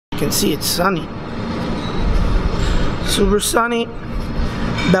can see it's sunny. Super sunny.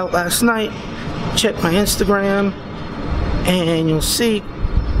 About last night, check my Instagram and you'll see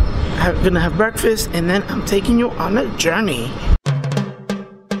I'm gonna have breakfast and then I'm taking you on a journey.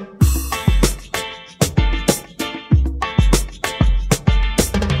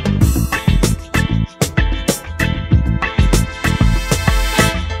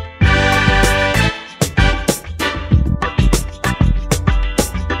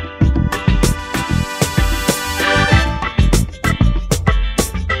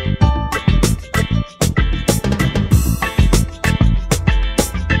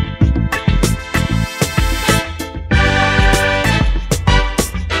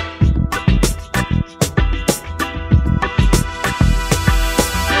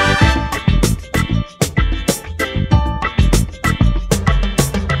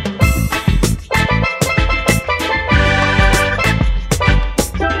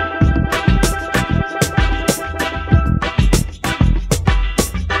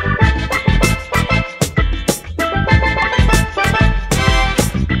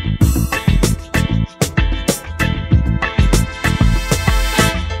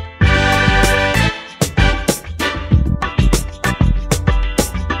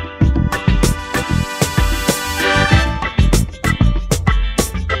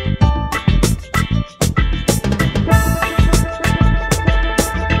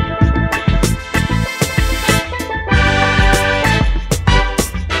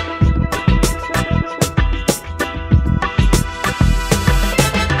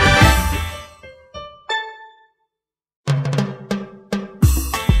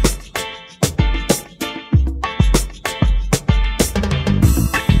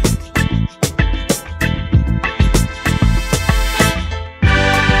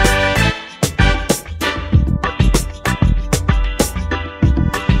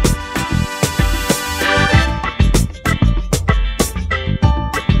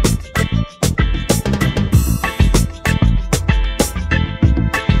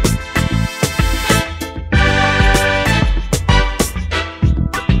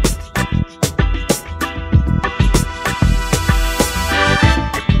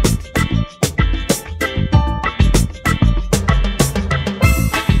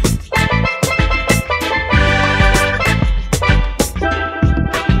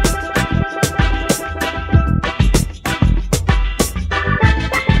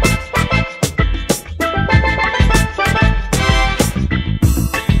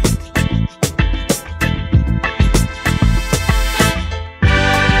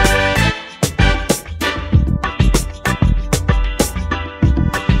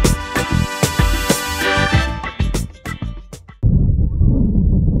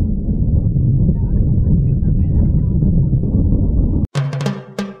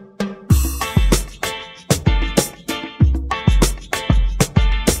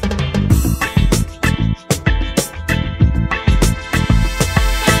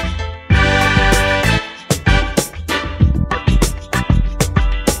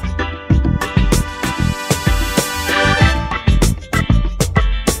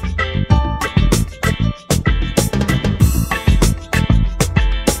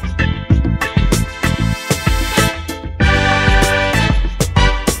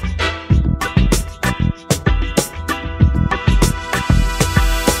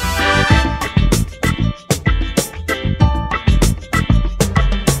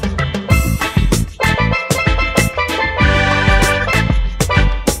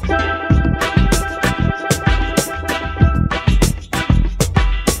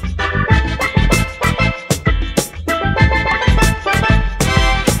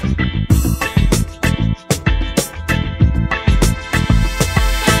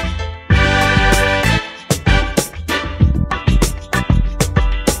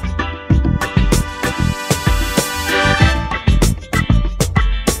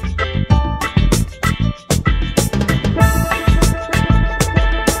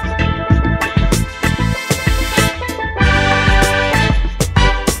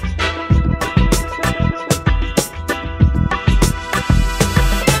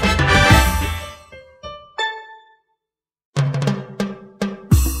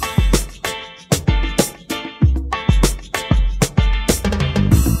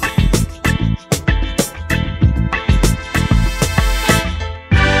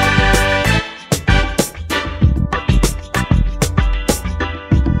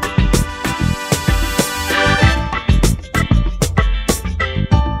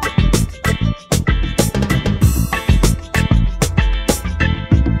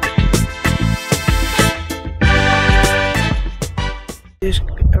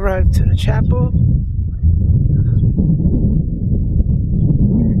 arrived to the chapel.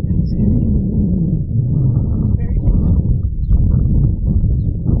 Very nice area. Very peaceful.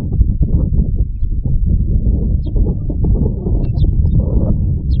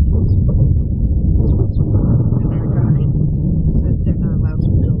 And our guide said they're not allowed to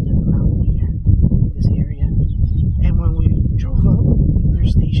build in the mountain here, in this area. And when we drove up,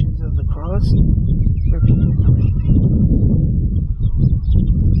 there's stations of the cross where people pray.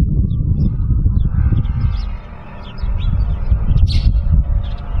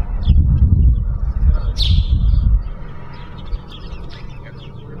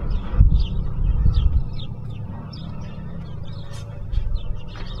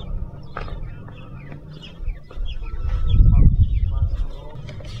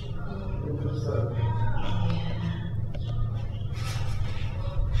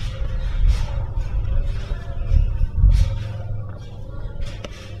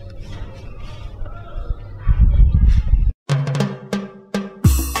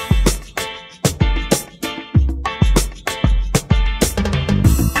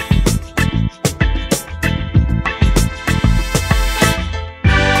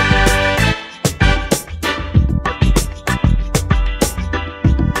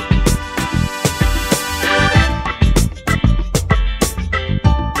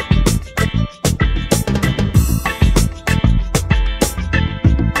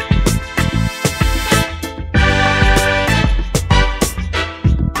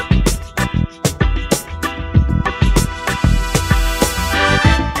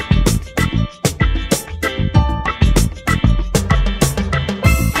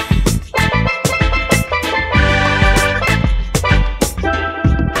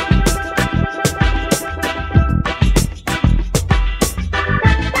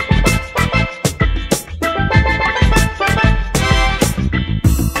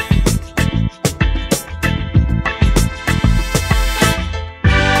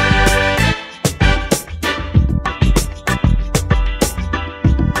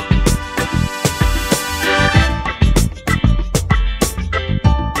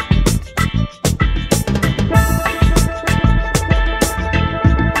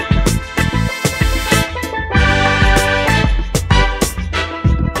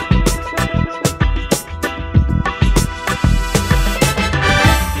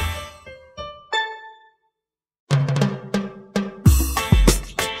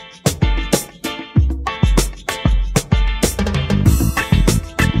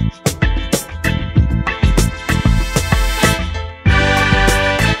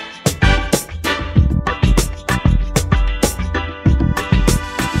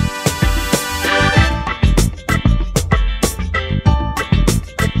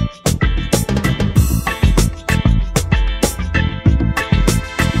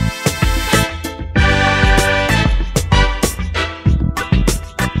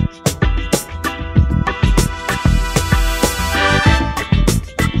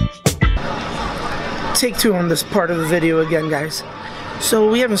 Take two on this part of the video again, guys. So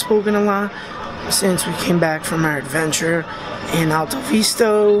we haven't spoken a lot since we came back from our adventure in Alto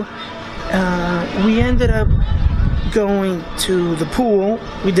Visto. We ended up going to the pool.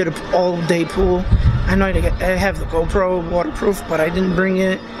 We did an all-day pool. I know I have the GoPro waterproof, but I didn't bring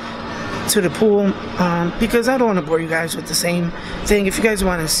it to the pool because I don't want to bore you guys with the same thing. If you guys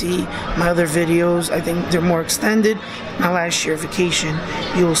want to see my other videos, I think they're more extended. My last year vacation,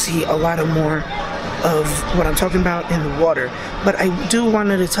 you will see a lot of more of what I'm talking about in the water. But I do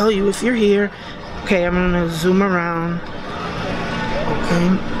wanted to tell you, if you're here, okay, I'm gonna zoom around.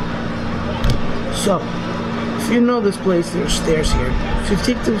 Okay, so if you know this place, there's stairs here. If you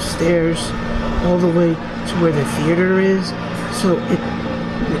take those stairs all the way to where the theater is, so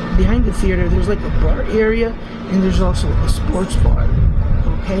behind the theater there's like a bar area, and there's also a sports bar.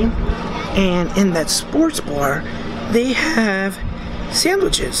 Okay, and in that sports bar they have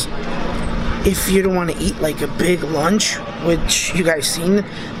sandwiches. If you don't want to eat like a big lunch, which you guys seen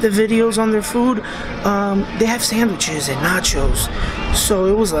the videos on their food, they have sandwiches and nachos. So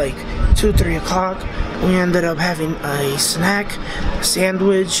it was like 2, 3 o'clock. We ended up having a snack, a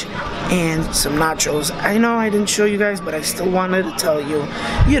sandwich, and some nachos. I know I didn't show you guys, but I still wanted to tell you,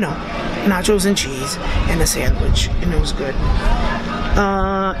 you know, nachos and cheese and a sandwich, and it was good.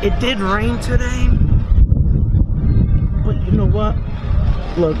 It did rain today, but you know what?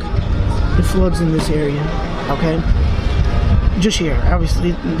 Look, it floods in this area, okay? Just here,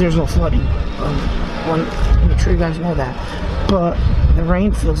 obviously, there's no flooding. Want to make sure you guys know that. But the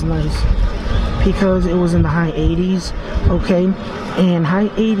rain feels nice because it was in the high 80s, okay? And high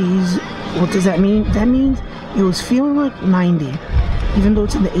 80s, what does that mean? That means it was feeling like 90. Even though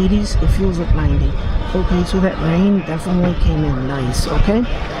it's in the 80s, it feels like 90. Okay, so that rain definitely came in nice, okay?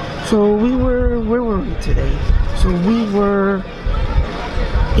 So where were we today? So we were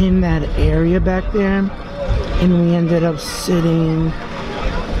in that area back there, and we ended up sitting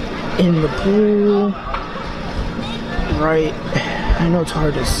in the pool, right, I know it's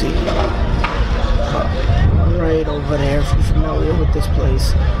hard to see, right over there, if you're familiar with this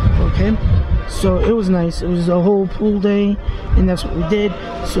place, okay? So it was nice. It was a whole pool day, and that's what we did.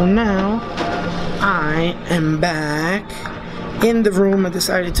 So now I am back in the room. I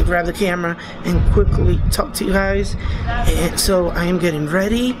decided to grab the camera and quickly talk to you guys. And so I am getting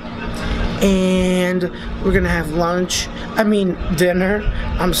ready, and we're gonna have dinner.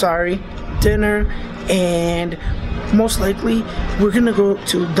 I'm sorry, dinner, and most likely we're gonna go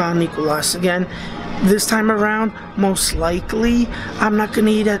to Don Nicolas again. This time around, most likely, I'm not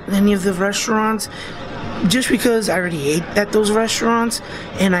gonna eat at any of the restaurants just because I already ate at those restaurants,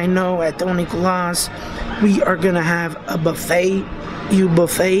 and I know at Don Nicolas we are gonna have a buffet.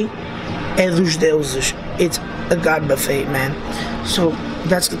 Buffet é dos deuses. It's a God buffet, man. So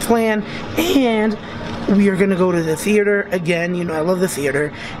that's the plan, and we are gonna go to the theater again. You know, I love the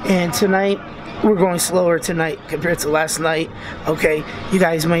theater, and tonight we're going slower tonight compared to last night. Okay, you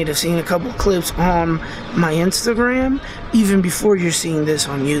guys might have seen a couple clips on my Instagram even before you're seeing this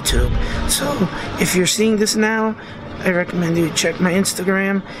on YouTube. So if you're seeing this now, I recommend you check my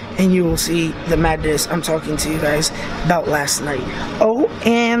Instagram and you will see the madness I'm talking to you guys about last night. Oh,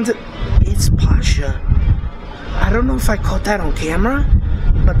 and it's Pasha. I don't know if I caught that on camera,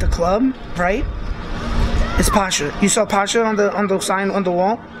 but the club, right? It's Pasha. You saw Pasha on the sign on the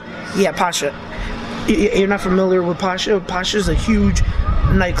wall? Yeah, Pasha. You're not familiar with Pasha? Pasha's a huge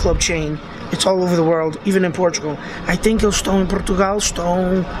nightclub chain. It's all over the world, even in Portugal. I think eles estão in Portugal,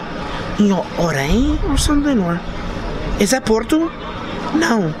 estão in Orem or something, or is that Porto?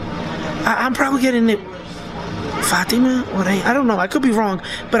 No, I'm probably getting it. Fatima? Orem? I don't know. I could be wrong,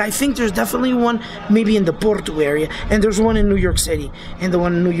 but I think there's definitely one maybe in the Porto area, and there's one in New York City. And the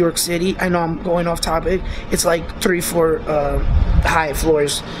one in New York City, I know I'm going off topic. It's like 3-4 high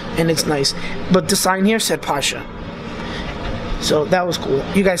floors, and it's nice. But the sign here said Pasha, so that was cool.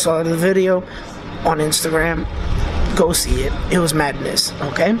 You guys saw the video on Instagram. Go see it. It was madness.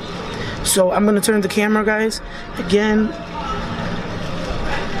 Okay, so I'm gonna turn the camera, guys, again,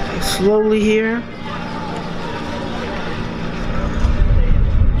 slowly here.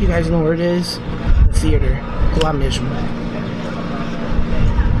 You guys know where it is? The theater. Lá mesmo.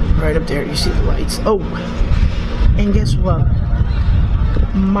 Right up there. You see the lights. Oh! And guess what?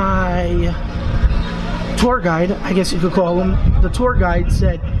 My tour guide, I guess you could call him, the tour guide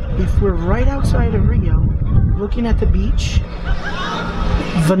said if we're right outside of Rio, looking at the beach,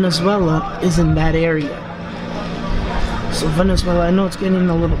 Venezuela is in that area. So Venezuela, I know it's getting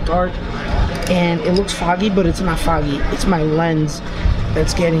a little dark and it looks foggy, but it's not foggy. It's my lens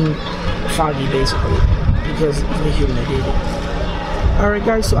that's getting foggy, basically, because of the humidity. Alright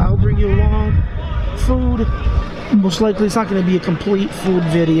guys, so I'll bring you along food. Most likely it's not going to be a complete food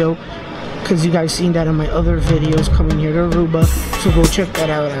video because you guys seen that in my other videos coming here to Aruba, so go check that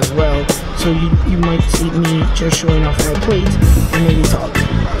out as well. So you might see me just showing off my plate and maybe talk.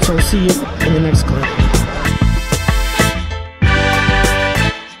 So I'll see you in the next clip.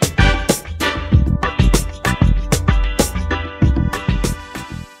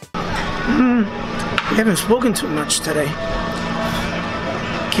 I haven't spoken too much today.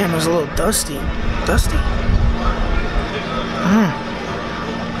 Camera's a little dusty.